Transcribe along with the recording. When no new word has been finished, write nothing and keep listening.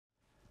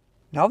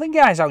Now then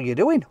guys, how you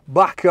doing?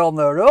 Back on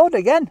the road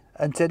again,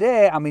 and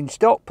today I'm in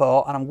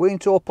Stockport and I'm going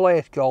to a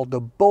place called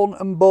the Bun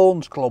and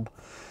Bones Club.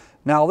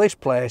 Now this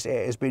place,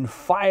 it has been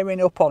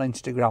firing up on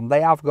Instagram. They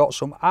have got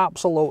some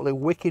absolutely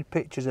wicked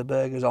pictures of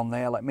burgers on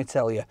there, let me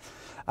tell you.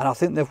 And I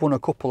think they've won a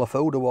couple of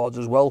food awards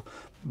as well.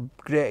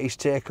 Greatest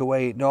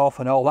takeaway north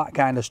and all that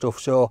kind of stuff.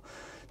 So,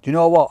 do you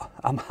know what?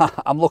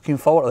 I'm looking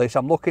forward to this.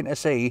 I'm looking to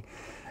see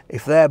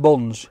if their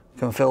buns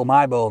can fill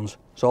my bones.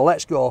 So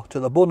let's go to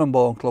the Bun and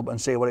Bone Club and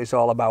see what it's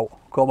all about.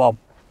 Come on.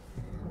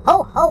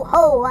 Ho, ho,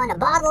 ho, and a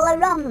bottle of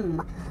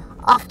rum.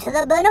 Off to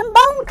the Bun and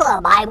Bone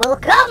Club I will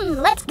come.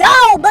 Let's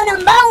go, Bun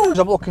and Bones.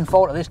 I'm looking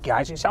forward to this,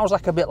 guys. It sounds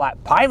like a bit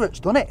like pirates,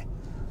 doesn't it?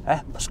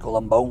 Skull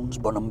and bones,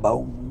 bun and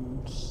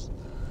bones.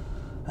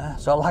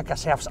 So like I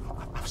say,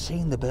 I've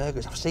seen the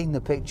burgers, I've seen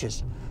the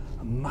pictures.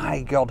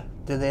 My God,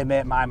 do they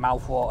make my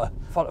mouth water.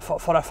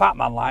 For a fat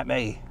man like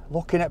me,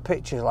 looking at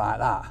pictures like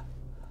that,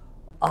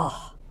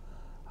 oh,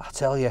 I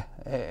tell you,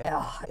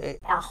 I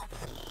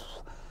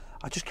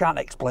just can't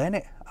explain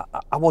it.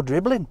 I was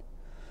dribbling.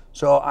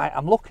 So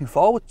I'm looking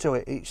forward to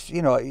it. It's,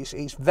 you know,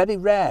 it's very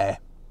rare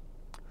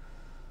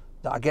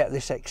that I get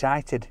this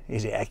excited.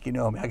 Is it heck, you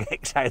know me, I get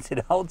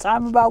excited all the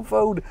time about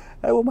food.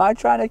 Who am I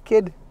trying to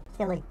kid?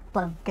 Silly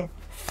bunker.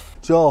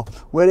 So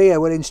we're here,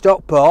 we're in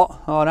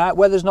Stockport. All right,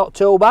 weather's not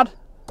too bad.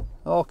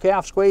 Okay,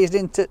 I've squeezed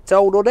into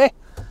Toad hoodie.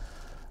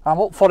 I'm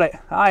up for it.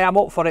 I am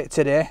up for it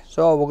today.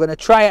 So we're going to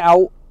try it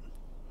out.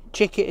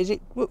 Chicken, is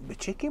it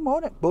chicken,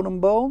 won't it? Bun and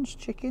bones,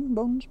 chicken,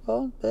 buns,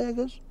 bones,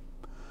 burgers,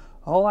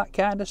 all that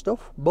kind of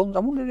stuff. Buns,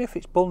 I'm wondering if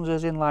it's buns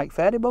as in like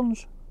fairy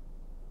buns.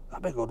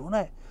 That'd be good,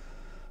 wouldn't it?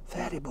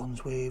 Fairy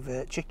buns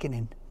with chicken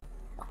in.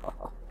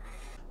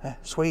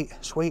 Sweet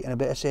and a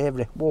bit of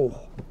savoury. Whoa.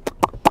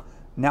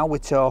 Now we're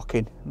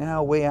talking.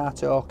 Now we are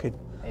talking.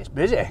 It's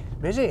busy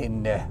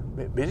in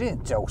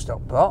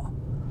Stockport.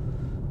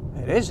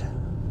 It is.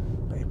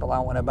 People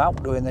out and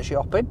about doing the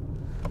shopping.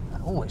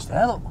 Oh, it's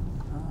there, look.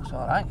 Oh, it's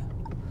all right.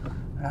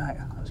 Right,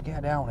 let's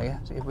get down here,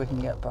 see if we can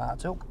get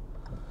parked up.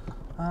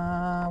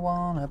 I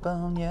wanna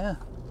bun ya.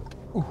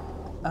 Ooh,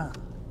 ah.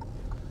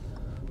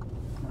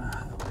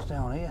 Right, what's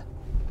down here?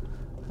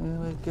 Here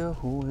we go.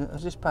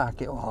 Is this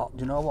parking? Oh,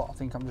 do you know what? I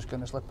think I'm just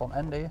going to slip on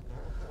end here.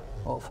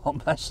 Hope for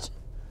best.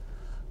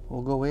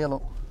 We'll go here,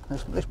 look.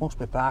 This must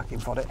be parking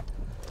for it.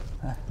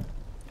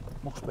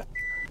 Must be.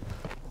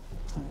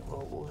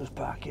 We'll just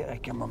park here,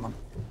 cameraman.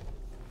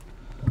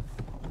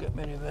 I'll get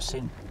my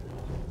reversing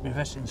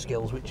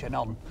skills, which are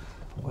on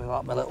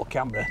without my little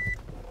camera.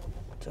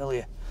 I tell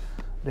you,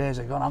 days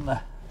are gone, aren't they?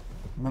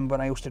 Remember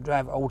when I used to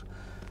drive an old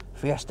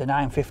Fiesta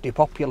 950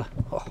 Popular?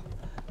 Oh,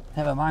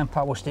 never mind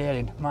power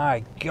steering.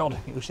 My God,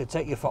 it used to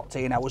take you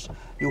 14 hours.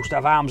 You used to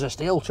have arms of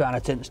steel trying to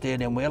turn the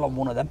steering wheel on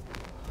one of them.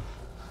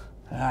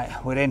 Right,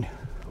 we're in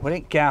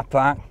car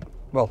park.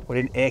 Well, we're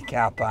in a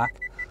car park.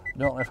 I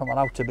don't know if I'm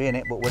allowed to be in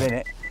it, but we're in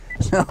it.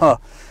 So,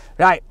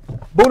 right,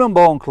 Bun and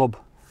Bone Club.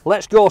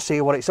 Let's go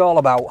see what it's all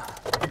about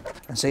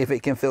and see if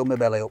it can fill my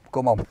belly up.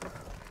 Come on.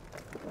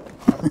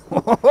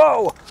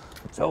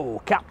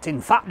 So, Captain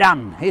Fat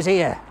Dan is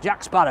here.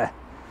 Jack Sparrow.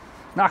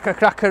 Knock a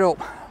cracker up.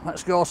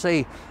 Let's go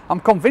see.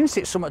 I'm convinced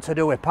it's something to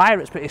do with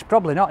pirates, but it's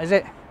probably not, is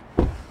it?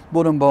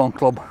 Bun and Bone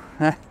Club.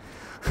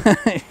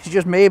 It's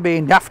just me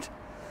being daft.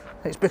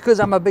 It's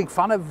because I'm a big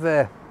fan of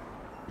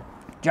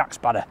Jack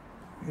Sparrow.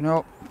 You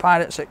know,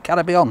 Pirates at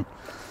Caribbean.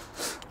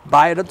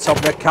 Pirates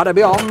of the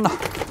Caribbean.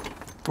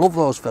 Love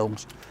those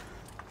films.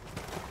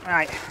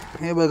 Right,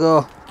 here we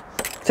go.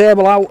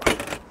 Table out,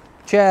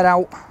 chair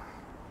out.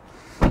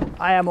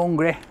 I am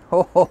hungry.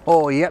 Ho ho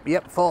ho,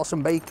 yep, for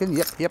some bacon,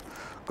 yep.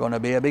 Gonna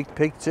be a big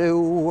pig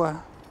too.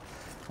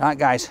 Right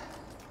guys,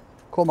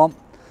 come on,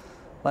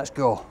 let's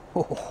go.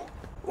 Oh.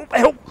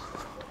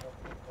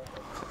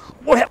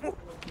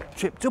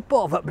 Tripped up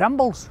over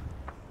brambles.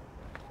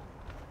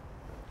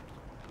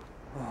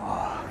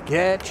 Oh,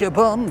 get your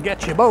bun,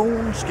 get your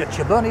bones, get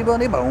your bunny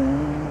bones.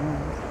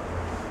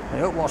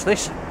 Hey, what's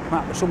this?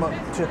 Might be something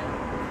to...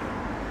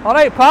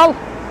 Alright pal?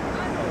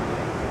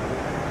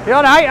 You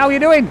alright? How you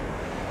doing?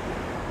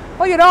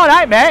 Oh, you're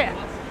alright mate?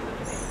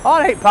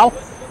 Alright pal.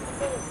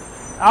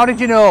 How did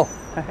you know?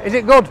 Is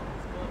it good?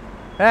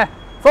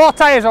 4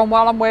 tyres on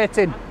while I'm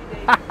waiting.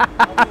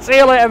 See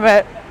you later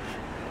mate.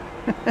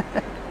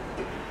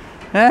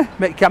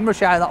 Make camera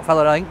shy that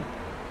fella, I think.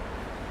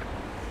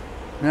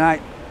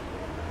 Right,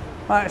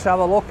 let's have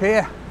a look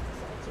here.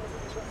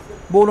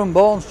 Bun and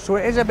Bones. So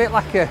it is a bit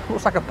like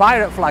looks like a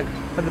pirate flag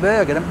for the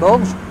burger and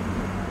bones.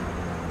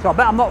 So I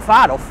bet I'm not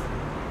far off.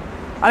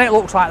 And it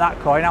looks like that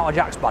coin out of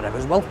Jack Sparrow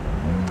as well.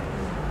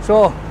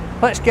 So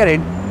let's get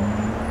in.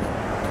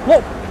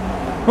 Look,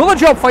 another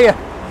job for you.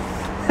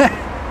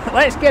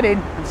 Let's get in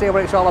and see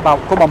what it's all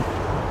about. Come on.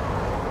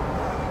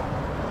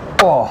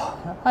 Oh,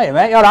 hey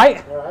mate, you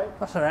alright?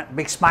 That's a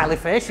big smiley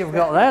face you've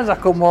got there as I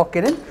come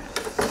walking in.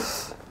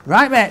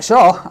 Right mate,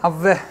 so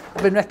I've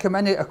been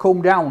recommended to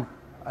come down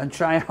and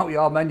try out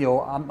your menu.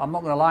 I'm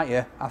not going to lie to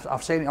you,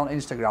 I've seen it on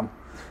Instagram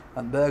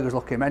and burgers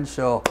look immense,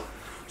 so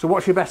So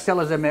what's your best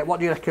sellers then, mate? What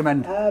do you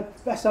recommend?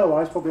 Best seller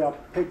wise, probably our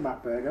Big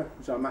Mac burger,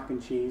 which is our mac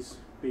and cheese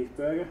beef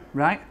burger.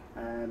 Right.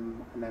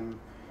 And then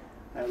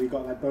we've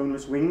got like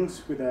boneless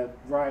wings with a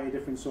variety of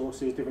different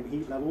sauces, different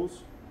heat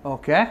levels.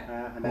 Okay.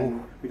 And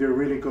then we do a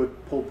really good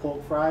pulled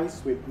pork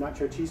fries with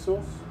nacho cheese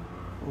sauce.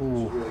 Ooh. Which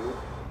is really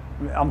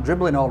good. I'm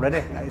dribbling already.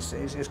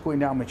 It's going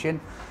down my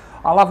chin.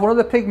 I'll have one of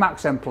the Pig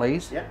Macs then,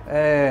 please.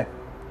 Yeah.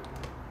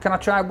 Can I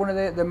try one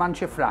of the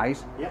mancha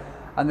fries? Yeah.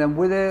 And then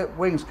with the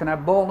wings, can I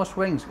have boneless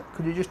wings?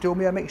 Could you just do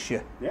me a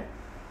mixture? Yeah.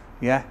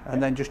 Yeah,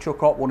 and then just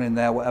chuck up one in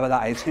there, whatever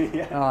that is.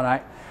 Yeah. All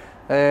right.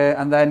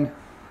 And then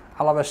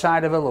I'll have a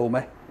side of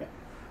halloumi.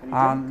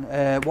 Yeah.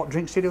 And what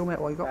drinks do you do, mate?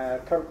 What you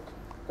got? Coke,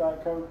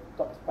 Diet Coke,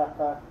 Dr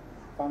Pepper,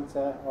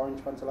 Fanta, Orange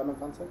Fanta, Lemon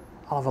Fanta.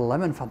 I'll have a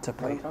lemon Fanta,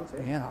 please. Lemon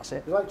Fanta, yeah, that's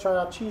it. Would you like to try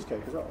our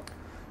cheesecake as well?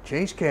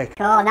 Cheesecake.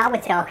 Oh, now we're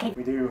talking.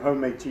 We do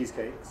homemade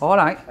cheesecakes. All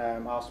right.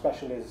 Our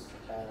special is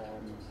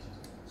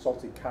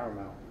salted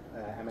caramel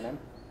M&M.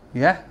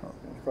 Yeah.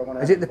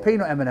 Is it the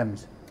peanut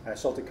M&Ms?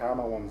 Salted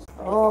caramel ones.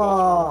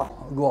 Oh.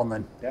 Go on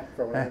then. Yeah,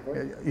 throw one in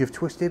for you. You've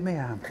twisted me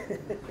arm.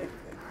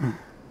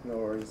 No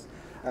worries.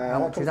 How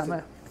much is that,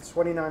 mate?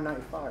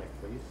 $29.95,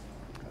 please.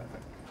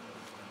 Perfect.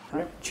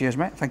 Yeah. Cheers,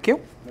 mate. Thank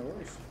you. No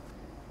worries.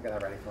 Get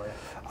that ready for you.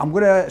 I'm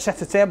going to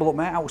set a table up,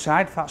 mate,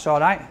 outside, if that's all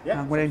right. Yeah,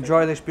 I'm going to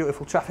enjoy this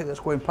beautiful traffic that's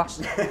going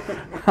past.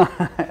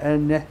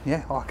 And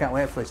yeah, I can't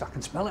wait for this. I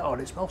can smell it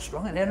already. It smells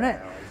strong in here, doesn't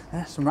it?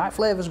 Yeah, some right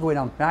flavours going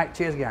on. Right,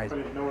 cheers, guys.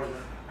 Brilliant. No worries.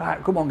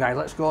 Right, come on, guys.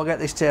 Let's go get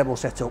this table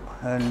set up.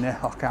 And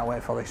I can't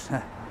wait for this.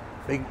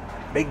 Big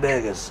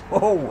burgers.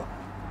 Whoa!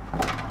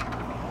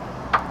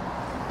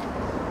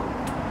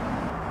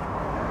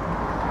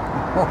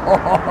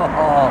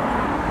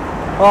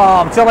 Oh,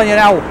 I'm telling you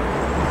now,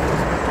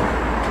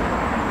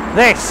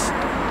 this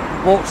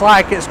looks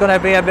like it's going to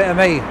be a bit of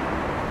me.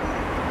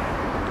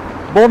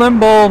 Bun and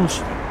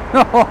bones.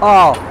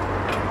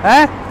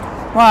 Eh?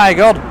 My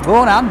God,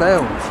 bone and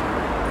bones.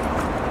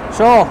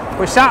 So,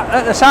 we sat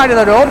at the side of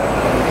the road.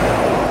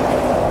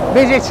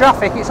 Busy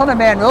traffic, it's on a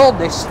main road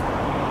this.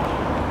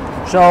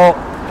 So,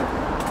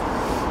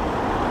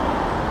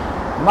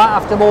 might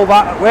have to move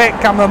out. Wait,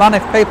 cameraman,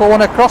 if people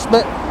want to cross,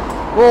 but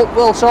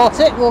we'll sort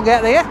it, we'll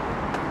get there.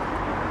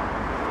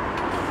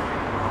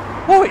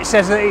 Oh, it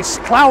says that it's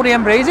cloudy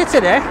and breezy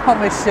today on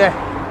this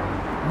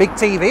big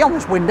TV on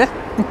this window.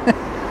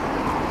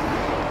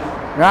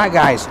 Right,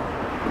 guys.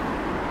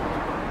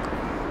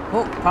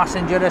 Oh,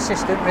 passenger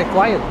assistant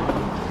required.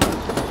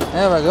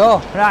 There we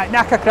go. Right,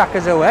 knacker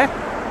crackers away.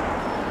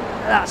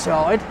 That's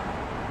sorted.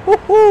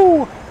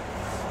 Woohoo!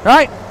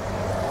 Right,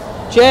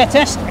 chair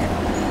test.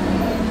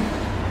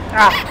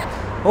 Ah.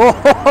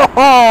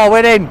 Oh,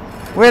 we're in.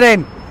 We're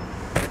in.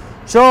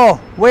 So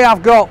we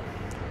have got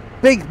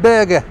big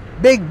burger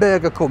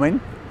coming.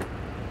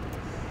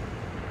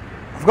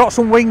 I've got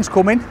some wings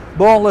coming,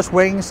 boneless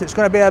wings. It's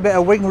going to be a bit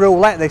of wing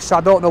roulette this, so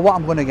I don't know what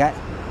I'm going to get.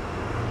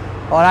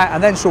 All right,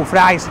 and then some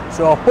fries.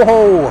 So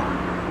whoa,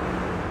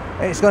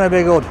 it's going to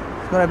be good.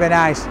 It's going to be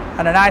nice,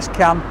 and a nice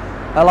can,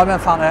 a lemon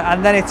Fanta,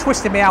 and then he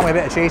twisted me arm with a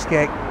bit of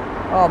cheesecake.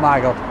 Oh my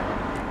God!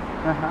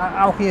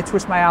 How can you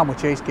twist my arm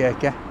with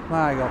cheesecake? Yeah,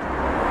 my God.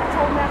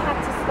 Told me I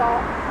had to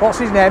stop. What's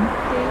his name?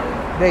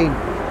 Dean.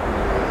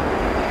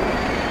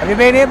 Have you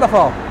been here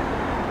before?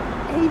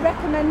 He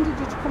recommended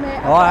you to come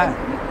here. All right.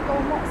 You could go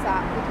and watch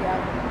that video.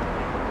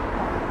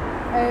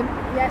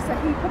 Yeah, so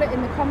he put it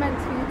in the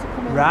comments for you to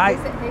come and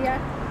visit here.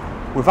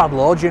 We've had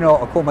loads, you know,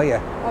 to come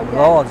here. Oh, yeah,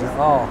 loads.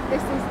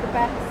 This is the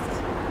best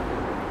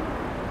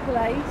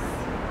place.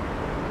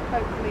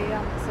 Hopefully he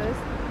answers.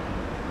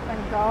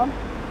 Thank God.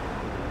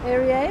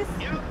 Here he is.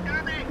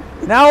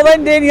 Now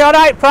then, Dean, you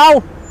alright,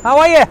 pal? How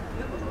are you?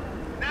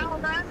 Now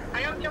then,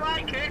 I hope you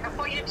like it. I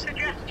thought you'd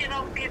suggestion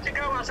on for you to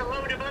go as a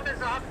load of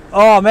others on.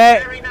 Oh,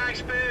 mate. Very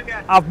nice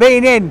burger. I've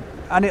been in,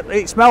 and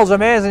it smells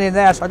amazing in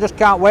there, so I just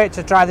can't wait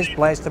to try this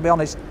place, to be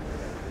honest.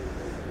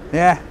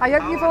 Yeah. I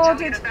hope you've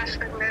ordered The best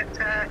thing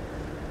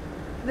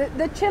that,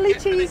 the chili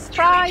cheese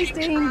fries,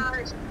 Dean.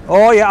 fries.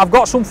 Oh, yeah, I've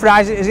got some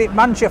fries. Is it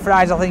mancha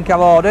fries I think I've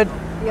ordered?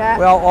 Yeah.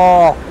 Well,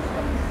 oh.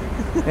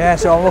 Yeah,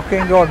 so I'm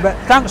looking good. But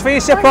thanks for your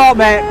support,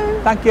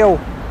 mate. Thank you.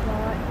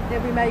 Right,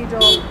 he'll be made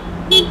up.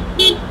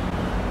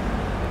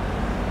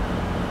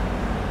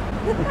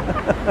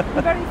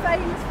 You're very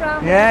famous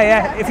from.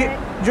 Yeah. If you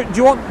do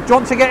you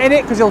want to get in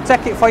it? Because he'll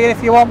take it for you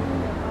if you want.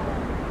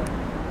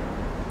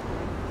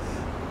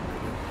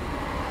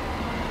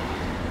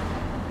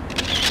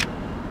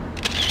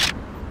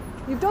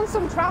 You've done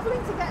some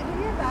travelling to get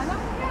here, then,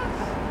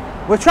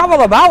 haven't you? We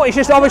travel about. It's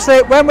just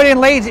obviously when we're in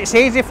Leeds, it's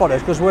easy for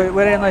us because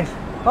we're in Leeds.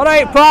 All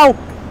right, pal.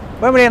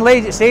 When we're in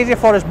Leeds, it's easy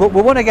for us, but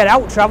we want to get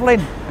out travelling,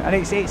 and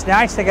it's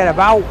nice to get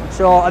about.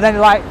 So, and then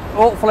like,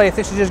 hopefully, if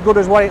this is as good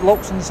as what it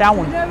looks and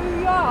sounds. Do you know who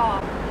you are?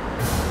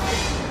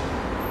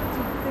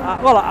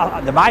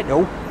 Well, they might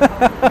do.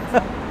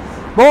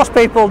 Most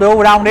people do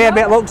around here, a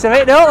bit looks of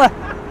it, don't they?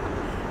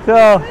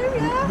 So,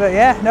 but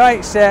yeah, no,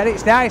 it's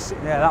nice.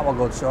 Yeah, that was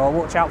good. So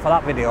watch out for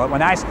that video. It was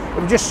nice.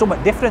 It was just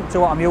something different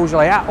to what I'm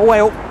usually at. Oh, way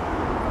up.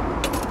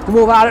 To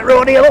move out of the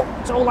road here, look.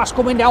 It's all that's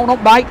coming down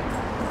up bike.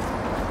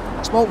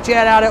 That's Smoke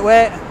chair out of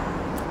way.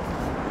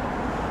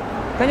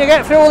 Can you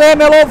get through there,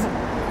 my love?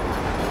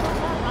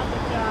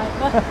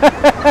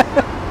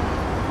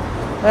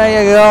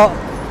 There you go.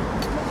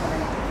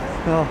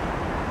 Oh.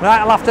 Right,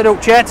 I'll have to do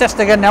chair test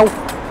again now.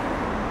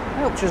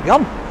 I hope she's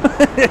gone.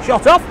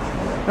 Shot off.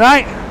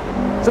 Right.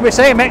 So we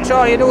say, make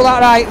sure you do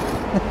that right.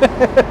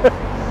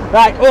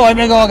 Right, oh, here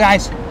we go,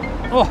 guys.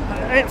 Oh,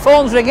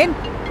 phone's ringing.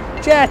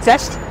 Chair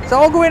test. It's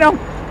all going on.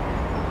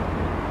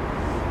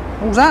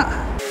 Who's that?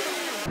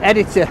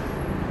 Editor.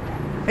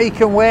 He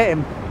can wait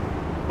him.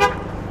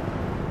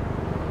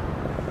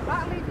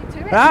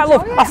 Right,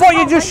 look, I thought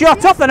you just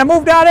shot off, then I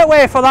moved out of the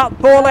way for that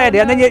poor lady,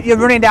 and then you're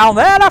running down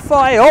there, and I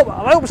thought, I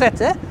upset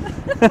her.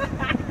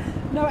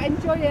 No,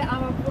 enjoy it, and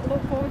I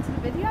look forward to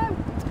the video.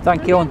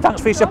 Thank you, and thanks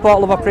for your support,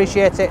 love, I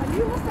appreciate it. And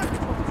you must have a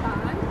tough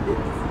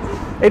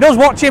time. He does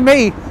watching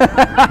me.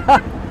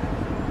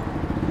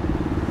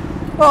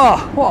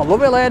 Oh, what a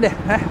lovely lady.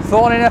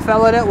 Phoning a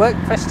fella at work,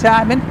 first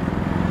timing.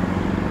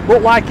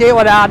 Looked like he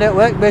was hard at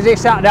work, busy,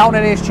 sat down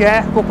in his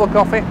chair, cup of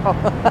coffee.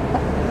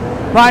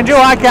 Mind you,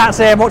 I can't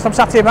say much, I'm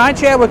sat in my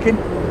chair working.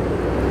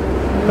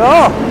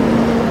 Oh.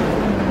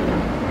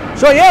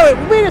 So yeah,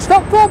 we've been at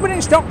Stockport, been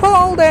in Stockport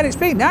all day, and it's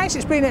been nice.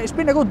 It's been a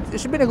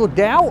good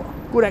day out,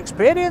 good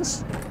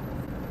experience.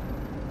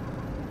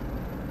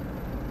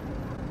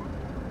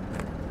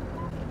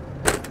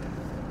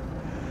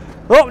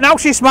 Oh, now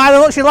she's smiling,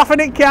 look, she's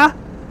laughing in car.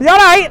 You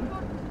alright?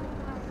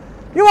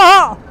 You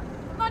what?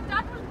 My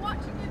dad was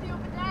watching you the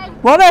other day.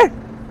 What? Can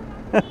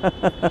you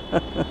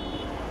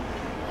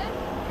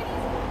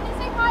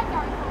say hi,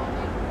 Gary, for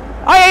me?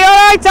 Are you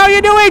alright? How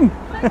you doing?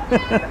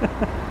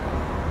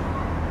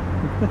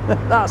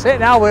 That's it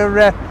now,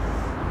 we're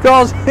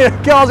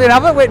causing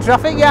havoc with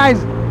traffic,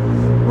 guys.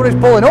 Everybody's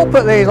pulling up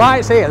at these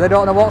lights here, they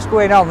don't know what's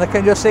going on. They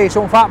can just see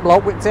some fat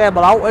bloke with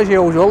table out as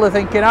usual. They're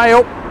thinking, "Hey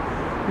up,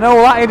 know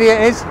who that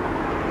idiot is."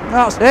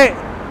 That's it.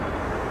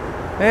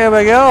 Here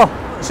we go.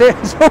 See,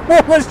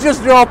 someone's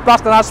just drove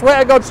past, and I swear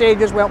to God, she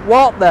just went,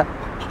 "What the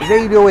is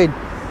he doing?"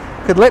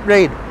 Could lip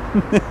read.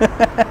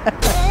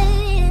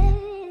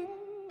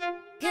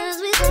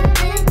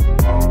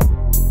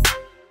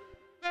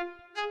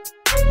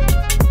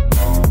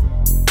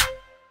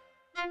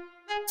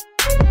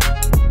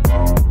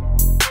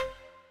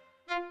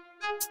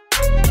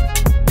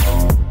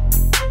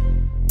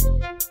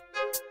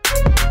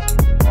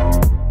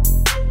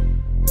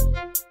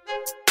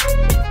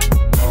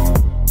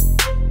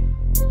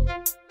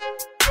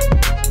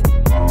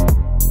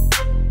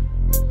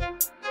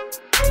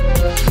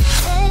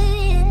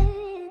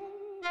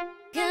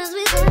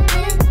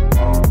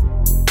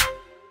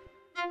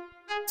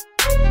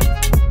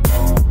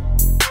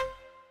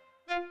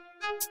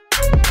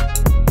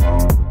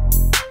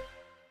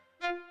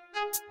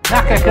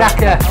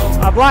 Cracker.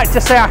 I'd like to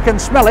say I can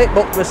smell it,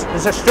 but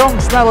there's a strong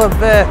smell of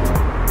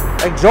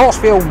exhaust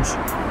fumes,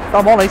 if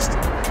I'm honest.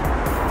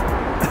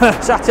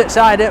 Sat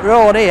outside the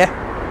road here,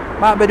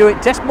 might be doing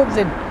test buds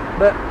in,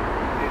 but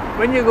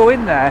when you go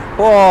in there,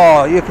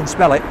 oh, you can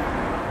smell it.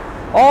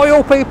 All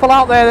you people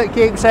out there that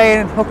keep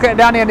saying, "Look at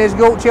Danny and his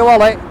Gucci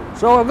wallet."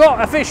 So we've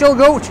got official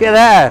Gucci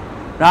there,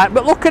 right?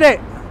 But look at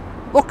it,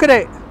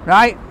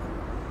 right?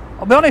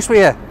 I'll be honest with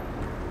you.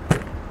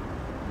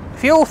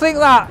 If you think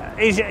that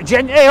is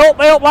hey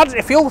up lads,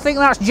 if you think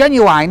that's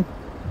genuine,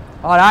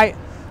 alright,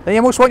 then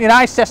you must want your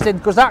eyes tested,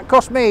 because that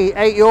cost me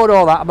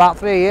 €8 that about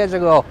 3 years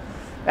ago.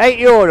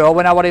 €8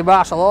 when I was in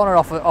Barcelona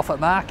off at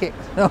market.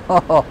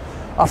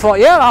 I thought,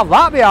 yeah,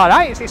 that'll be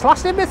alright, it's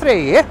lasted me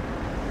 3 years.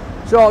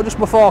 So just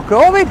before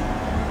COVID.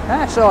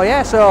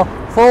 So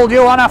fooled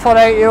you on for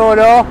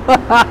 €8.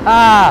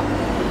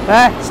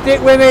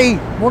 Stick with me,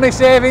 money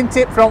saving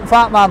tip from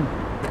Fat Man.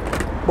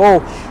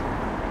 Bush.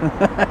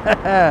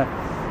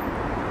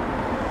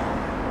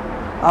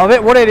 I'm a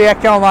bit worried here,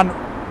 man.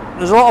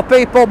 There's a lot of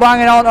people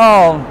banging on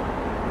horn.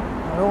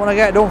 I don't want to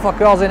get done for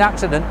causing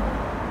accident.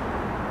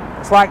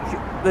 It's like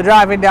they're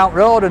driving down the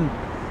road and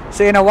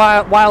seeing a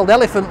wild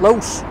elephant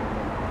loose.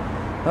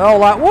 They're all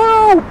like,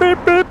 "Whoa,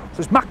 beep beep."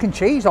 There's mac and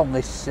cheese on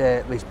this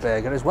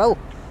burger as well,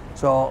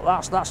 so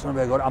that's going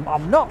to be good.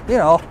 I'm not, you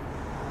know,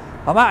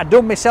 I might have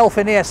done myself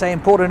in here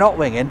saying put a hot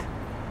wing in.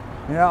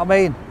 You know what I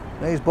mean?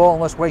 These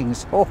boneless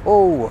wings.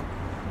 Oh,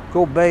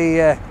 could be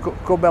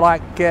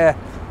like.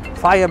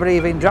 Fire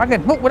breathing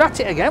dragon. Look, we're at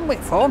it again with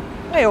phone.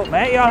 Hey up,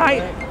 mate, you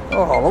alright?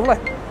 Oh, lovely.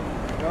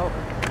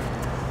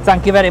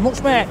 Thank you very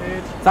much, mate.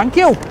 Thank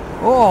you.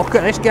 Oh, look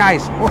at this,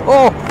 guys. I'm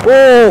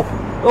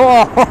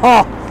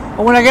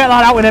going to get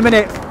that out in a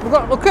minute.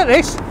 Look at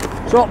this.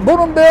 So,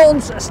 Bun &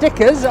 Bilton's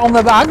stickers on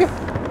the bag.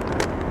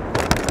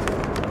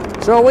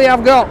 So we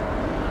have got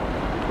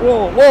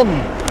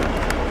 1,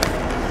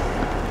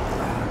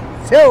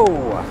 2,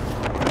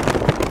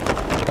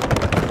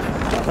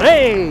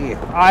 3.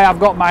 I have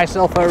got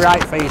myself a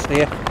right feast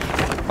here.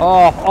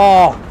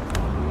 Oh,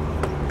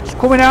 it's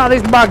coming out of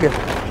this bag.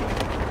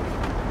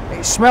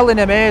 It's smelling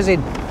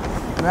amazing.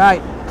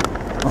 Right.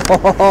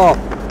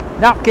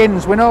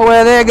 Napkins, we know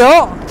where they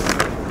go.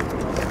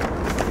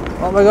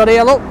 What have we got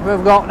here, look?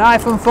 We've got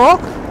knife and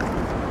fork.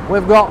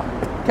 We've got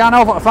can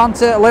of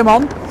Fanta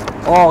lemon.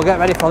 Oh, get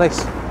ready for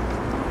this.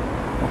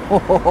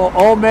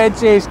 Homemade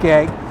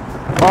cheesecake.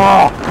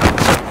 Oh,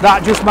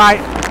 that just might.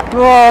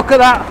 Oh, look at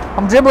that.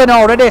 I'm dribbling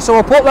already, so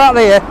we'll put that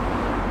there.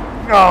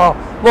 Oh,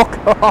 look.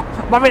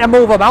 I'm having to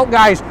move them out,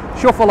 guys.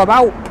 Shuffle them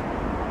out.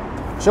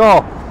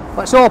 So,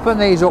 let's open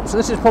these up. So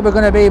this is probably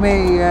going to be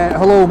me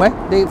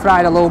halloumi, deep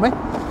fried halloumi.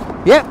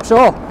 Yep,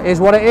 so here's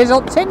what it is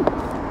on tin.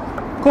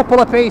 Couple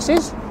of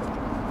pieces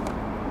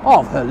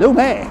of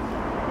halloumi.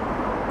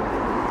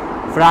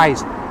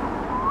 Fries.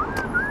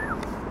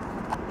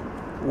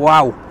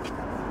 Wow.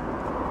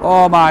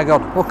 Oh my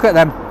god, look at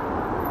them.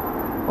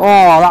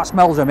 Oh, that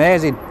smells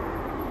amazing.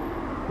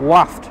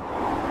 Waft.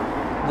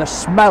 The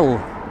smell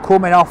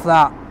coming off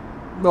that.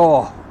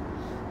 Oh.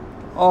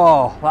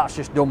 Oh, that's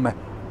just done me.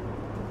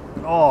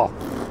 Oh.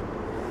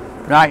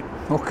 Right,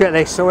 look at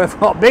this. So we've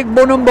got big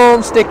bun and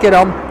bone sticker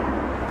on.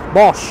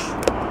 Bosch.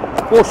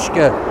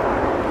 Pushka.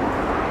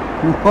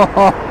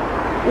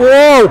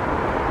 Whoa.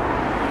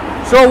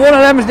 So one of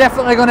them is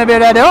definitely going to be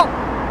red hot.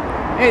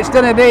 It's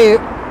going to be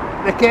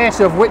the case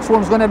of which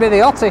one's going to be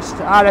the hottest.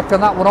 I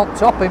reckon that one up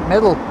top in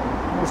middle.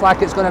 Looks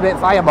like it's going to be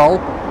fireball.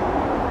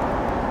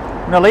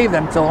 I'm going to leave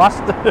them till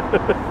last.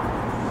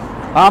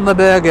 And the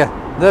burger,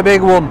 the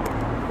big one.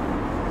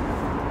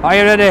 Are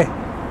you ready?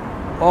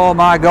 Oh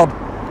my god.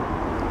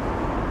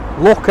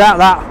 Look at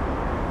that.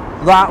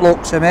 That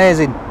looks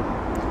amazing.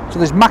 So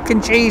there's mac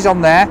and cheese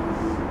on there.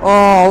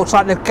 Oh, looks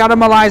like they've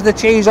caramelised the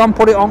cheese on,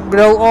 put it on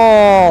grill.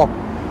 Oh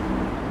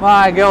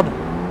my god.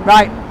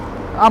 Right,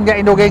 I'm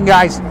getting dug in,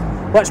 guys.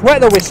 Let's wet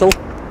the whistle.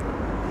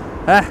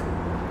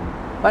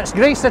 Let's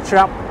grease the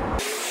trap.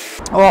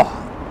 Oh,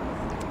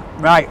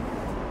 right.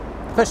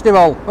 First of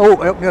all, oh,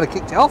 I hope you would have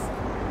kicked it off.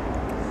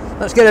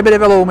 Let's get a bit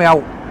of halloumi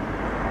out.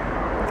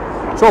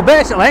 So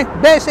basically,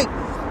 basic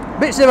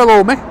bits of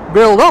halloumi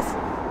grilled off.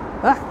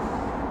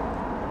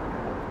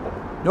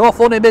 No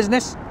funny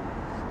business.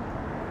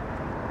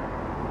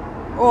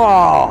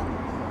 Oh,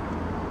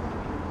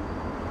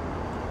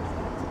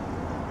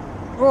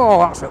 oh,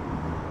 that's it.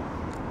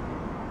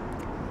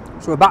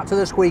 So we're back to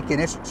the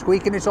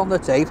squeakiness on the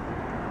teeth.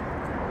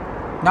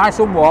 Nice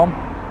and warm.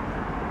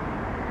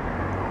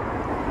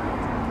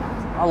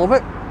 I love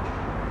it.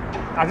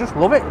 I just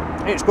love it.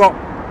 It's got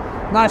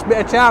a nice bit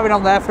of charring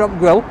on there from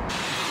grill.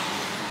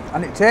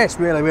 And it tastes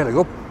really, really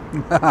good.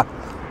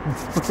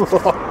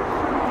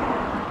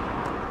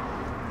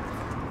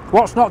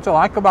 What's not to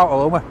like about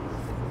halloumi?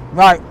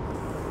 Right.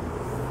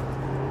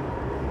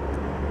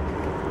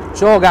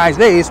 So guys,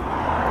 these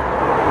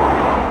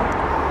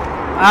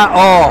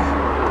are,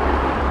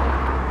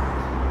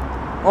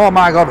 oh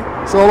my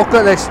god. So look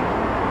at this.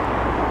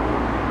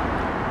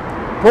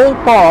 Pulled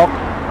pork.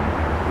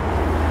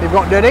 You've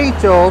got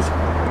Doritos,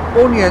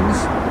 onions,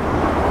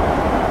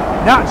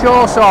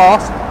 nacho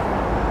sauce,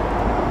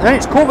 then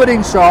it's covered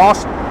in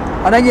sauce,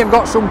 and then you've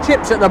got some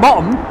chips at the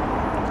bottom.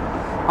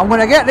 I'm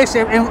going to get this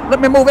in, let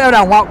me move it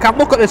around.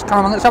 Look at this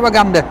camera, let's have a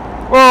gander.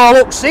 Oh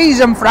look,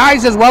 seasoned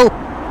fries as well.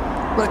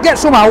 Let's get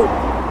some out.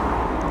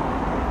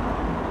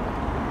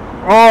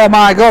 Oh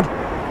my god.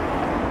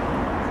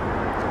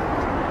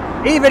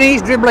 Even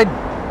he's dribbling,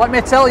 let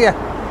me tell you.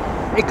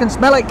 He can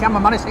smell it,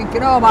 cameraman, he's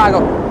thinking, oh my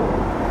god.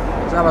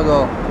 Let's have a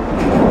go.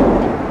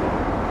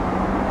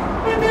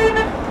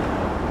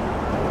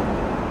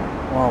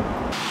 Wow.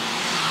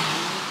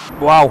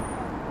 Wow.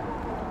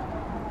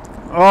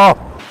 Oh,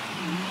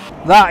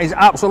 that is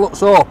absolute.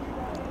 So,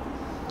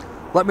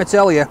 let me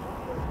tell you,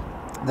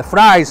 the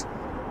fries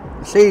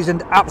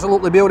seasoned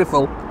absolutely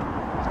beautiful.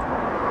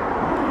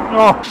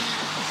 Oh,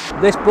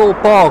 this pulled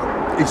pork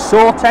is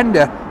so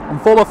tender and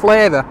full of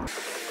flavour.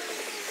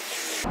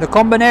 The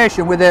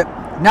combination with the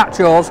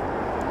nachos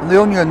and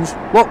the onions,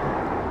 look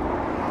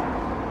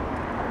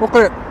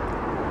at it,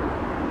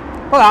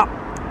 look at that,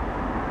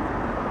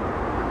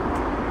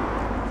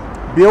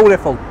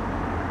 beautiful,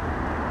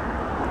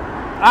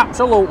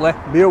 absolutely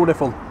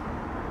beautiful.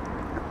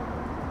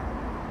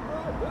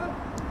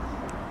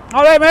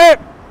 Alright mate,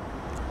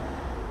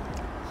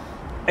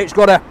 it's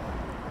got a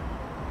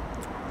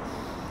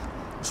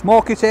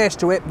smoky taste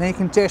to it, and you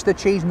can taste the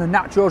cheese and the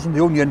nachos and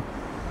the onion,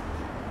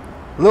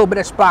 a little bit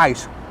of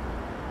spice,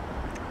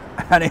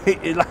 and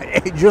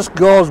it just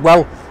goes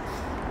well.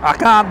 I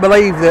can't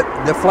believe that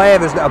the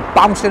flavours that are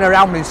bouncing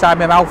around inside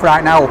my mouth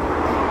right now,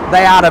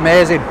 they are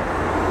amazing.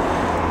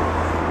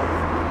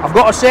 I've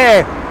got to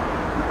say,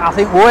 I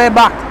think way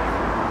back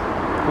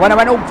when I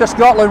went up to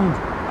Scotland,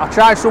 I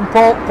tried some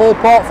pulled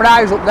pork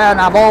fries up there,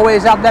 and I've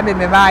always had them in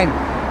my mind.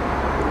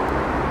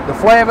 The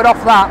flavour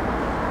off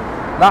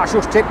that's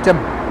just tipped them.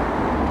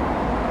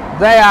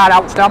 They are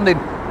outstanding.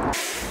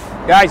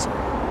 Guys,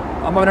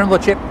 I'm having another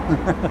chip.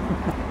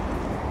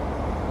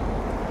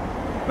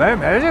 Very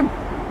amazing.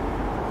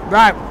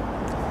 Right,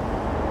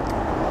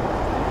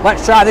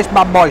 let's try this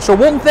bad boy. So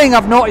one thing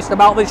I've noticed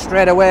about this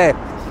straight away,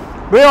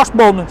 brioche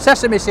bun,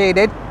 sesame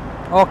seeded,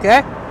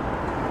 okay,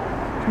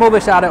 let's move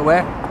this out of the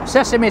way,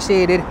 sesame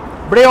seeded,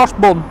 brioche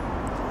bun,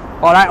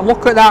 alright,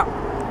 look at that,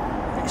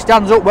 it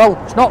stands up well,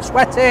 it's not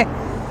sweaty,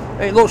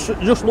 it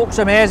just looks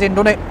amazing,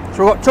 doesn't it?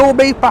 So we've got 2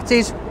 beef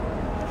patties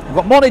We've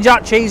got Monty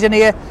Jack cheese in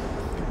here.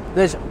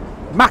 There's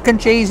mac and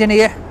cheese in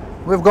here.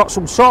 We've got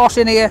some sauce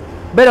in here.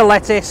 Bit of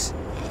lettuce.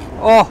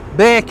 Oh,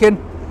 bacon.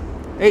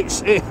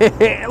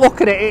 Look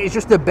at it. It's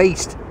just a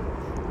beast.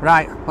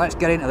 Right, let's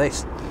get into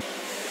this.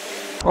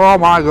 Oh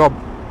my god.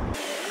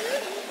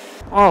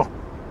 Oh.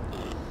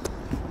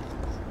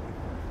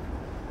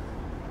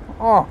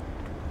 Oh.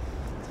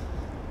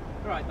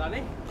 Alright,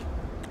 Danny.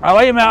 How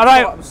are you, mate?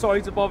 Alright. I'm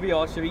sorry to bother you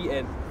whilst you're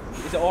eating.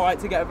 Is it alright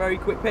to get a very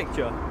quick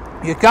picture?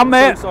 You can,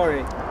 mate. So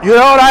sorry.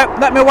 You're alright.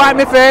 Let me wipe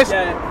my face.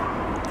 Yeah.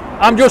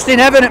 I'm just in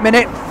heaven at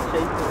minute.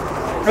 Shaking.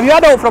 Have you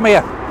had out from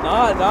here?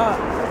 Nah.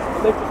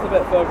 I live just a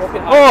bit further up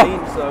in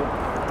Halloween, so.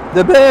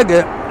 The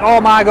burger.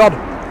 Oh my god.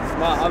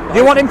 Nah, Do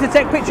you want him to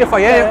take a picture for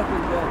you? Yeah.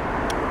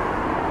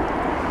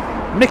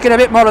 I'm nicking a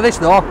bit more of this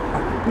though.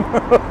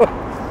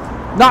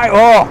 Not at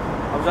all.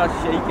 I was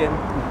actually shaking.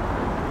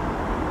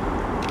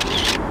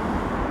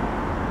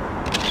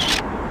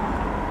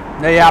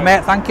 There you are,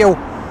 mate. Thank you.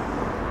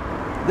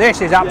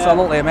 This is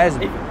absolutely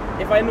amazing.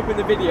 If I end up in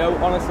the video,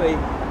 honestly,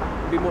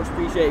 it'd be much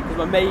appreciated because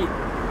my mate,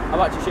 I'm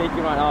actually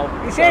shaking right now.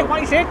 You shake? What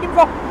are you shaking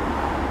for?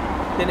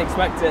 Didn't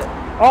expect it.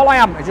 All I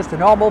am is just a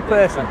normal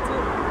person.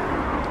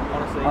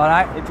 Honestly.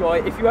 Alright. Enjoy.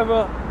 If you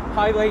ever,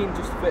 High Lane,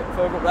 just a bit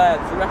further up there,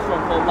 there's a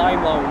restaurant called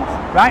Lime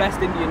Lounge. Right.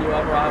 Best Indian you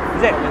ever have.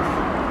 Is it?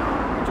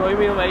 Enjoy your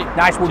meal, mate.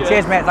 Nice one.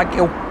 Cheers, mate. Thank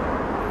you.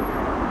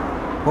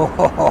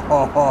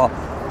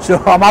 So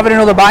I'm having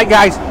another bite,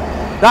 guys.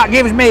 That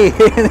gives me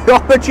the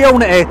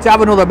opportunity to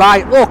have another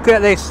bite. Look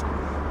at this.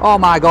 Oh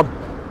my god.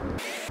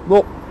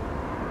 Look.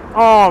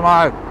 Oh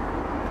my.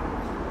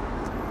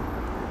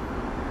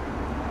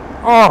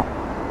 Oh.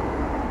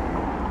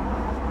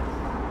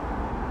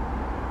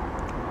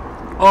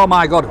 Oh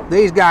my god.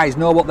 These guys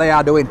know what they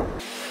are doing.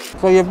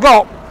 So you've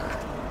got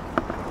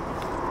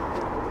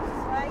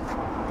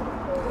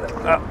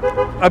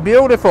a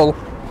beautiful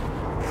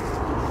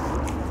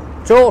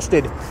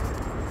toasted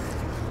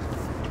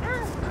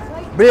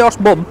brioche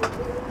bun,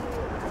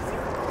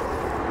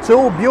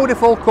 two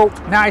beautiful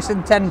cooked nice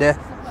and tender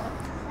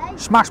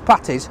smashed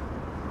patties.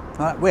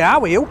 We are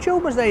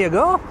YouTubers, there you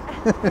go.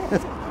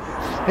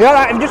 You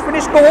alright, have you just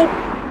finished school?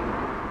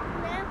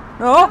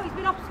 No? He's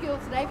been off school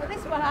today, but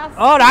this one has.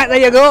 Alright, there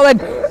you go then.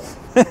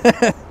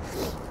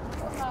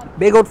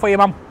 Be good for you,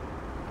 mum.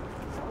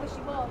 Wish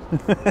you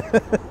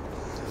was.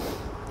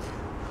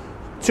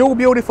 Two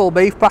beautiful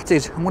beef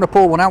patties. I'm going to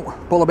pull one out,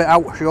 pull a bit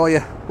out, show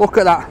you. Look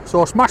at that.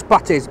 So smashed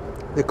patties,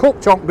 they're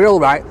cooked on grill,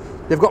 right?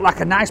 They've got like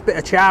a nice bit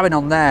of charring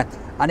on there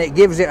and it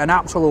gives it an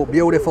absolute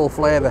beautiful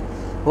flavour.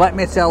 Let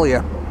me tell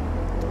you.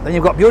 Then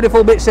you've got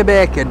beautiful bits of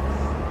bacon,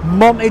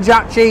 Monty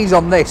Jack cheese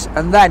on this,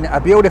 and then a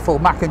beautiful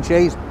mac and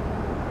cheese.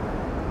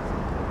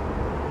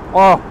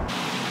 Oh,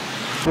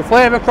 the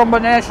flavour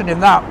combination in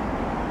that.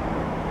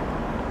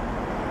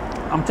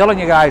 I'm telling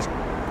you guys.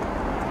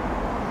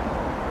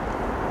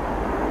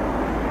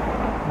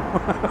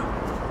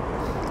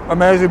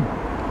 Amazing.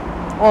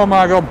 Oh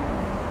my god.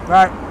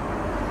 Right.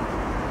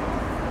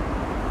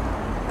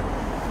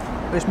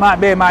 This might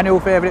be my new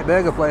favourite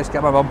burger place,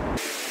 get my mum.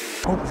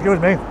 Oh, excuse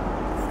me.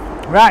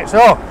 Right,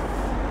 so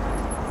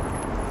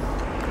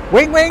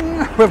wing.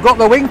 We've got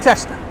the wing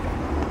test.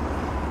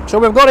 So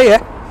we've got here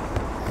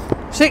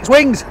 6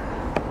 wings.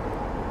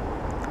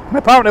 And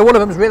apparently one of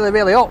them's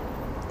really hot.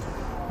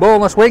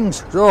 Boneless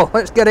wings. So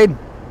let's get in.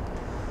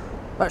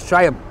 Let's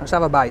try them. Let's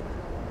have a bite.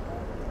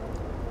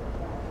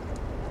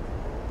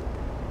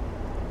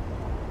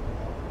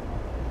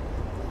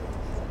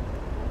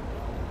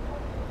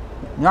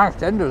 Nice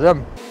tender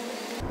them.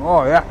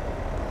 Oh yeah.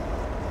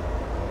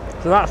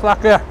 So that's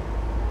like I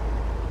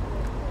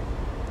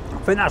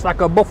think that's like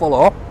a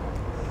buffalo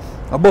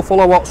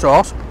hot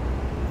sauce.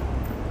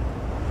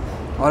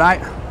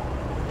 Alright.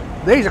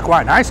 These are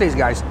quite nice, these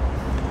guys.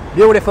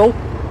 Beautiful.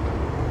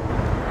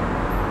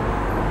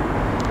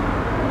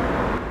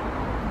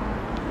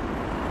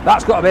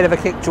 That's got a bit of a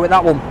kick to it,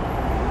 that one.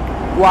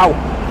 Wow.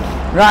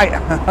 Right.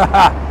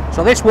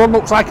 So this one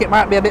looks like it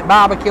might be a bit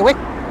barbecue-y.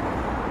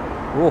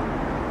 Oh.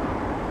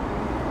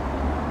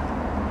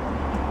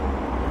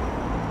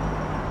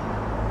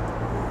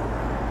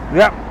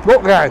 Yep,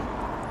 look guys.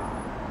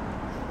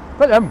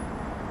 Look at them.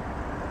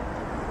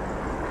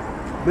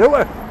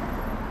 Beauty.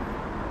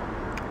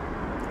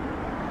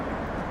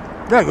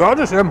 They're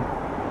gorgeous, them.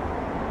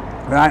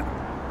 Right.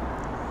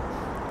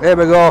 Here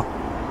we go.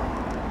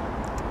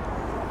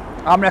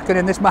 I'm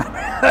reckoning this might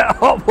be a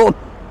hot one.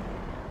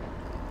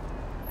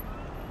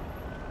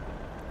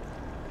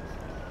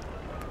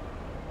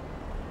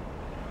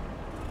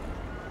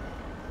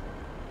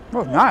 Oh,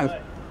 it's nice.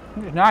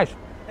 It's nice.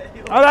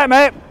 Alright,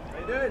 mate. How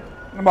you doing?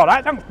 I'm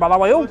alright, thanks, pal.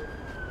 How are you?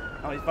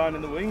 How are you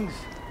finding the wings?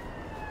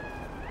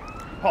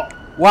 Hot.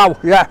 Wow,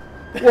 yeah.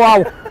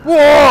 Wow.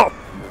 Whoa!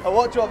 I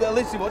watch you up there,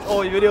 literally watch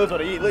all your videos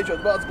on it. Literally, I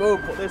was about to go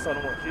and put this on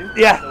and watch you.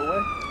 Yeah. No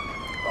way.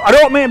 I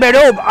don't mean to be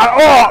rude, but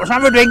let's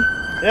have a drink.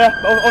 Yeah,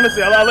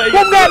 honestly, I'll let you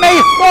Come get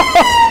me!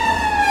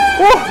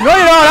 Oh, no,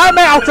 you're alright,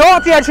 mate. I'll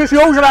talk to you. It's just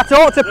usually I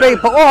talk to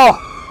people. Oh.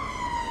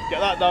 Get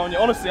that down.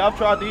 Honestly, I've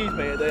tried these,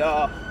 mate. They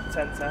are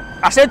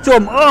 10/10. I said to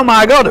him, oh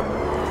my god.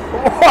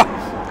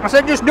 Oh, I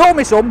said, just do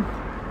me some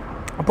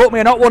and put me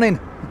a hot one in.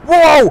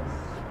 Whoa!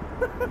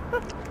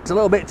 It's a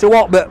little bit too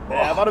hot, but...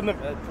 Yeah, I've had them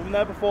from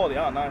there before, they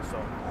are nice, so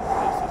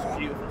it's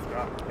beautiful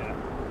scrap,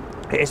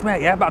 yeah. It is,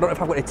 mate, yeah, but I don't know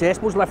if I've got any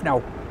taste buds left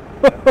now.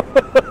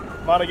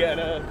 Mine are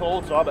getting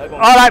cold, so I better go.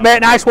 Alright,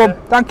 mate, nice one.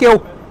 Thank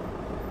you.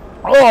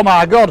 Oh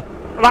my God,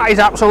 that is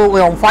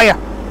absolutely on fire.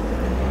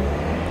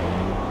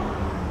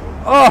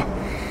 Oh,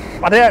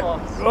 I did.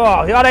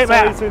 Oh, you alright, mate?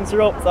 Sorry to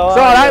interrupt. It's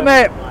alright,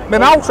 mate. My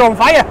mouth's on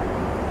fire.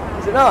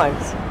 Is it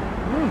nice?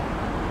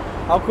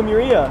 How come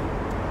you're here?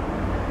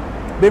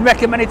 Been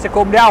recommended to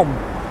come down.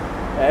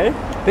 Eh?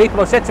 People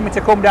have said to me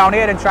to come down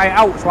here and try it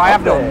out, so I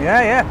have done.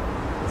 Yeah, yeah.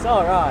 It's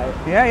alright.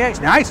 Yeah, yeah, it's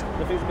nice.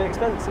 If it's a bit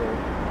expensive.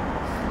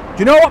 Do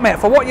you know what, mate?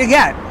 For what you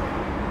get,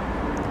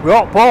 with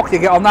hot pork you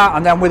get on that,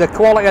 and then with the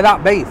quality of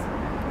that beef,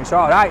 it's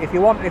alright. If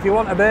you want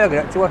a burger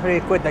at 2 or 3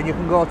 quid, then you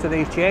can go to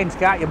these chains,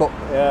 can't you? But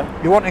yeah,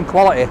 you want in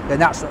quality, then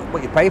that's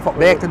what you pay for.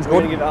 Bacon's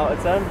good. Gonna give it out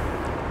of 10.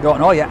 Don't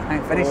know yet. I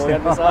ain't finished. Oh, we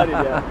haven't decided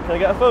yet. Can I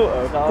get a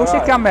photo? Of course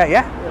you can, mate.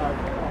 Yeah.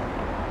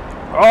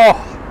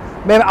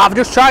 Oh, mate, I've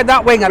just tried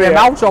that wing and my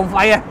mouth's on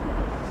fire.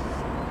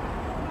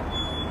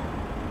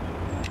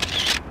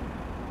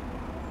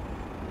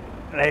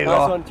 There you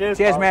go. One.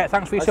 Cheers, mate.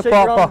 Thanks for your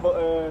support.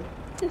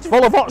 It's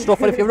full of hot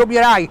stuff, and if you rub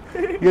your eye,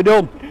 you're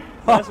done.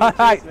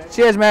 Right.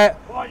 Cheers, mate.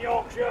 One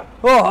Yorkshire.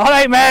 Oh, all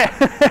right, mate.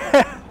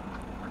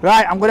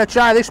 Right, I'm going to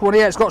try this one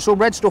here. It's got some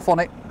red stuff on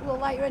it. Well,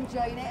 like you're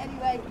enjoying it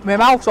anyway. My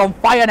mouth's on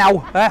fire now.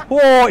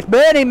 Whoa, it's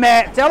burning,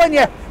 mate. Telling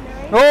you.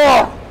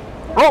 Oh,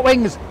 hot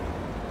wings.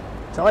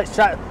 So let's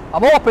try.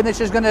 I'm hoping this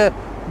is going to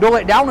dull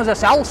it down as a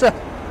salsa.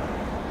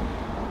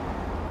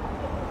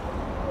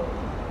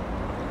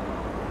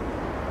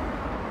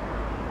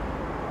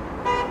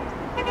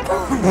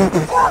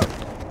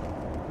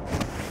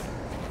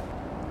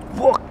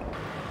 Fuck.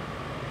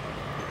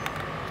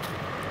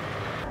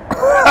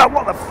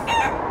 What the f...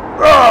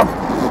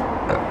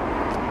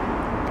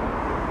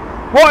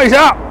 What is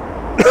that?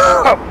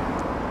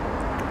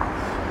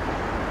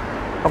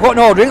 I've got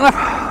no drink left.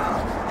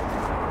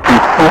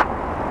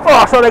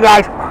 Oh, sorry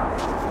guys.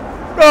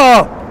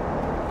 Oh.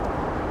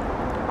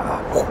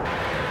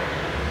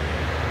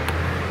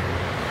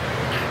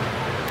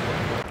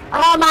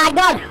 Oh my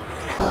God!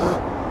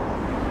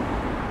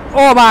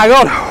 Oh my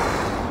God.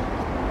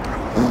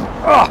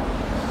 Oh.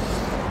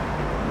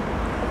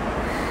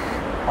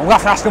 I'm going to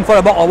have to ask them for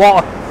a bottle of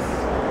water.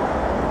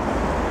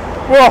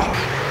 Whoa.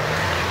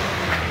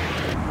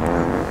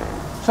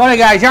 Sorry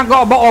guys, you haven't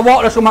got a bottle of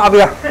water or something, have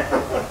you?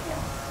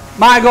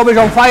 My gob is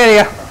on fire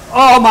here.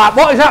 Oh my,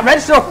 what is that red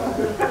stuff?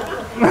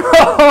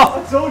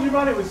 I told you,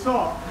 man, it was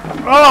soft.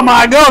 Oh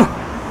my God.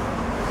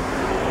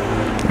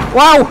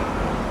 Wow.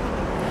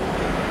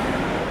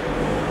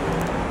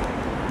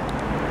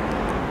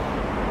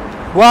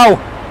 Wow.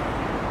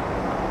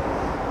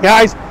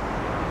 Guys.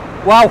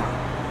 Wow.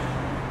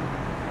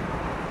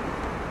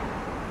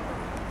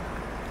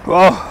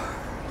 Oh.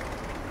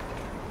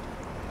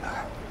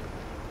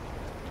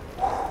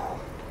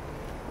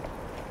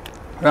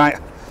 Right.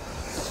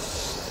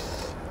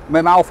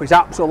 My mouth is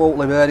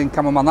absolutely burning,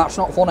 cameraman. That's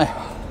not funny.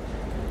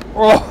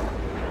 Oh.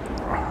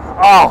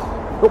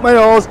 Oh. Up my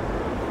nose.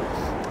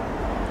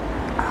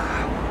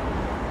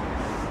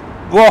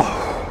 Whoa.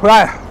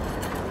 Right.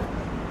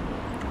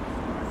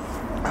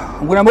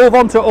 I'm going to move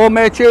on to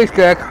homemade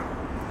cheesecake.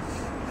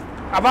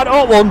 I've had a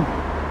hot one,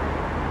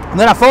 and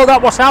then I thought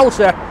that was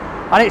salsa,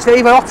 and it's the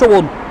even hotter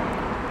one.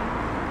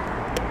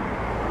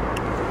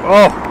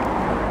 Oh.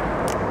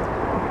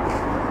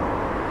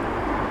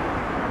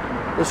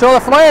 So the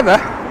flavour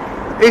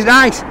is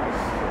nice.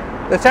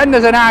 The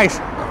tenders are nice.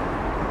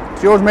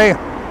 Excuse me.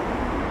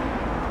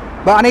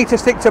 But I need to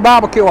stick to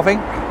barbecue, I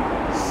think.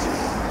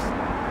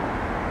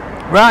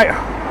 Right,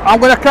 I'm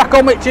going to crack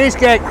on with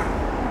cheesecake.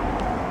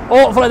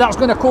 Hopefully that's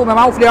going to cool my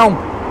mouth down.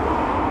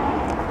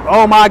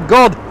 Oh my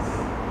God.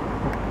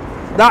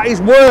 That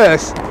is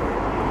worse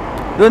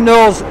than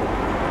those,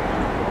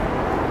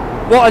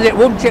 what is it,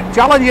 one chip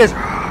challenges.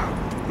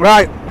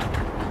 Right,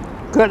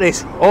 look at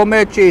this,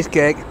 homemade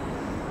cheesecake.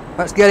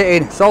 Let's get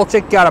it in,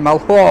 salted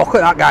caramel. Oh, look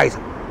at that, guys.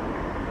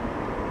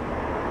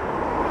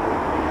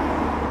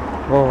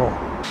 Oh,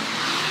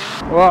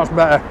 well, that's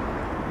better.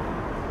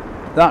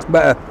 That's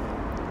better.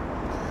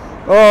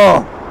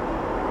 Oh,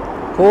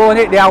 cooling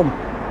it down.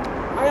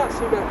 I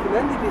actually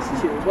recommended this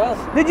to you as well.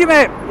 Did you,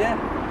 mate? Yeah.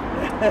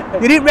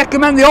 You didn't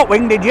recommend the hot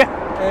wing, did you?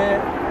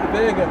 The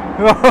burger.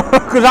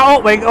 Because that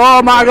hot wing,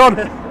 oh my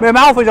God, my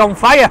mouth is on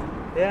fire.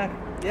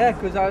 Yeah,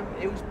 because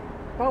it was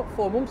about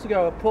 4 months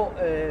ago I put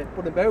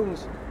Bun and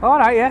Bones. All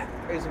right, yeah.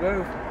 It's a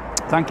move.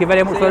 Thank you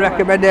very much for the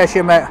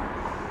recommendation, mate.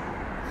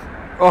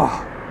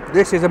 Oh,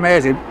 this is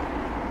amazing.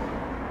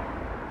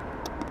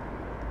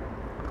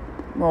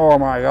 Oh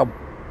my God.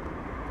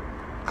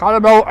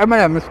 Caramel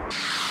M&M's.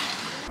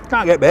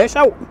 Can't get base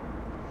out.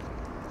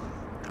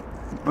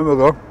 There we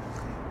go.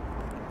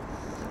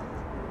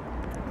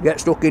 Get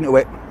stuck into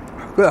it.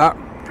 Look at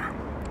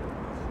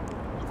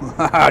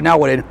that. Now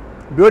we're in.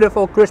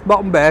 Beautiful crisp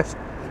bottom base.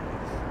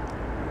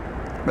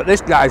 But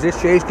this, guys,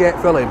 this cheesecake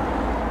filling,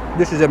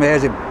 this is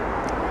amazing.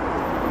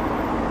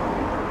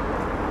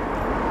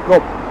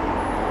 Good.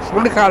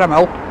 Sweet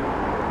caramel.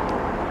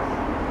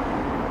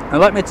 And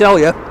let me tell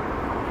you,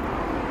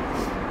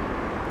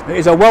 it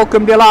is a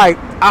welcome delight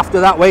after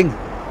that wing.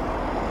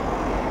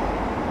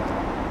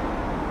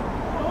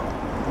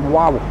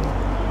 Wow.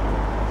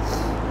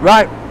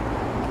 Right.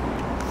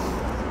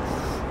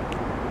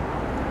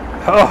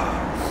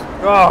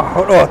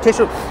 Oh,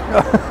 tissue.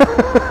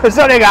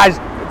 Sorry guys,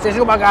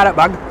 tissue bag out of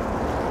bag.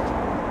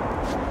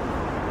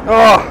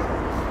 Oh,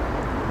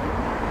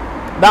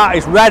 that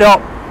is red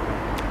up.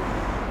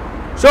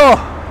 So,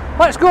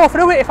 let's go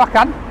through it if I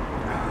can.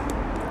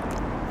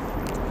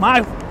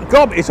 My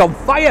gob is on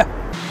fire.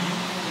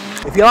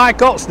 If you like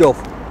hot stuff,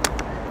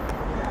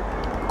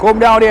 come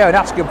down here and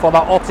ask him for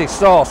that hottest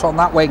sauce on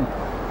that wing.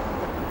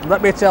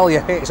 Let me tell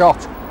you, it's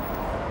hot.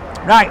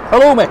 Right,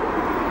 halloumi.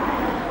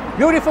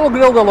 Beautiful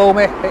grilled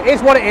halloumi. It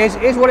is what it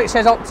is what it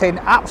says on tin.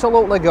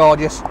 Absolutely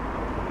gorgeous.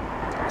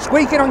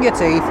 Squeaking on your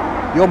teeth.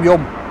 Yum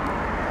yum.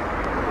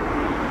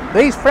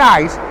 These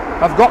fries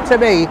have got to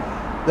be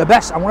the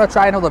best. I'm going to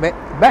try another bit.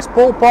 Best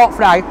pulled pork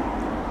fry.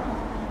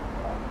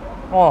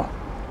 Oh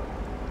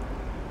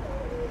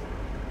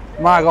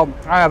my god,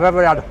 I have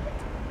ever had.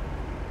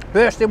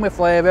 Bursting with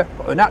flavour.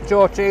 Put the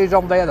nacho cheese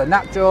on there. The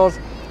nachos.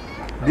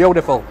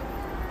 Beautiful.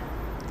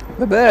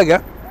 The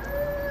burger.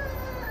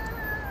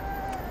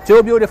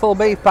 2 beautiful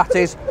beef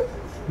patties,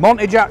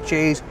 Monty Jack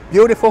cheese,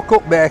 beautiful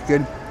cooked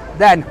bacon,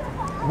 then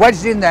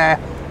wedged in there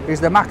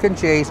is the mac and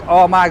cheese.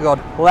 Oh my god,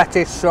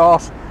 lettuce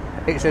sauce,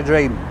 it's a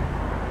dream.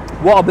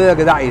 What a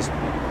burger that is.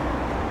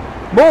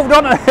 Moved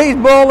on to these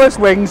boneless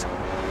wings.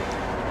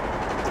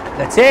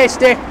 They're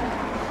tasty,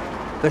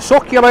 they're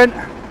succulent,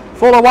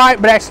 full of white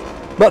breast,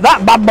 but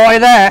that bad boy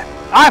there,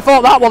 I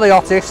thought that was the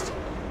hottest,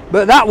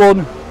 but that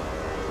one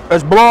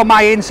has blown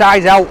my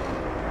insides out.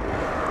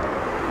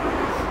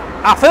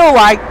 I feel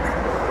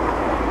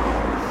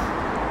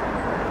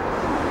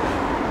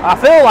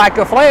like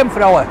a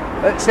flamethrower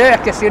at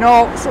circus, you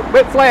know,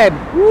 with flame.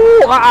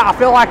 Woo, I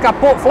feel like I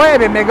put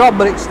flame in my gob,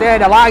 but it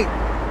stayed alight.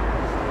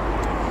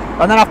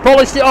 And then I've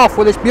polished it off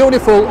with this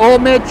beautiful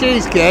homemade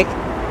cheesecake.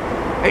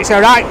 It's a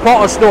right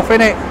pot of stuff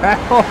in it.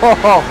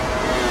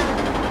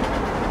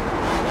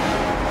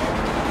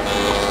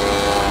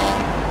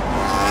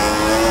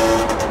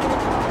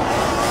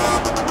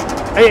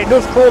 It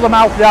does cool the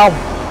mouth down,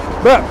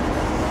 but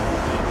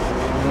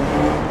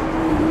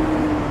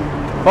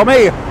for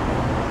me,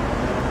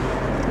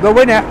 the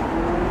winner,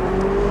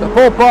 the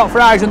pulled pork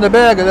fries and the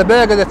burger,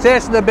 the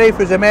taste of the beef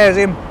is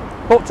amazing,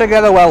 put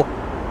together well.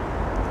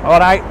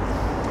 Alright,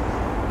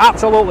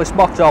 absolutely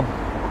spot on,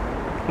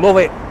 love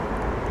it.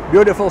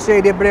 Beautiful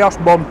seeded brioche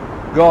bun,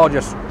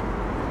 gorgeous.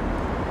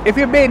 If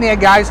you've been here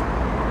guys,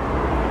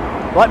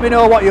 let me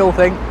know what you'll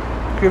think.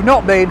 If you've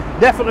not been,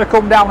 definitely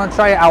come down and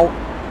try it out.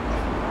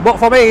 But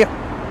for me,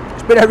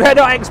 it's been a red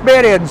hot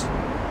experience,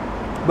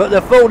 but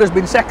the food has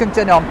been second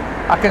to none.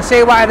 I can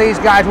see why these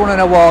guys won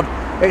an award.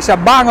 It's a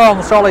bang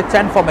on solid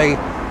 10 for me.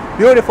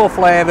 Beautiful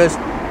flavours,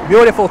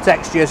 beautiful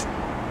textures.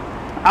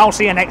 I'll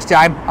see you next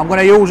time. I'm going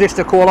to use this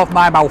to cool off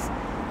my mouth.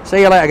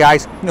 See you later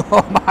guys.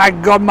 Oh my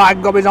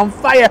god is on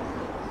fire.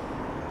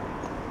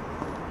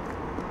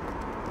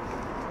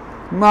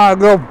 My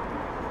god.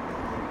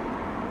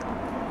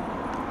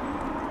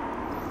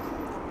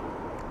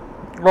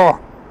 Oh.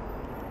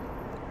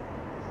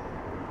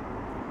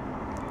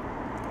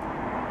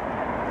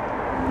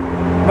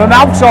 My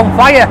mouth's on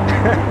fire.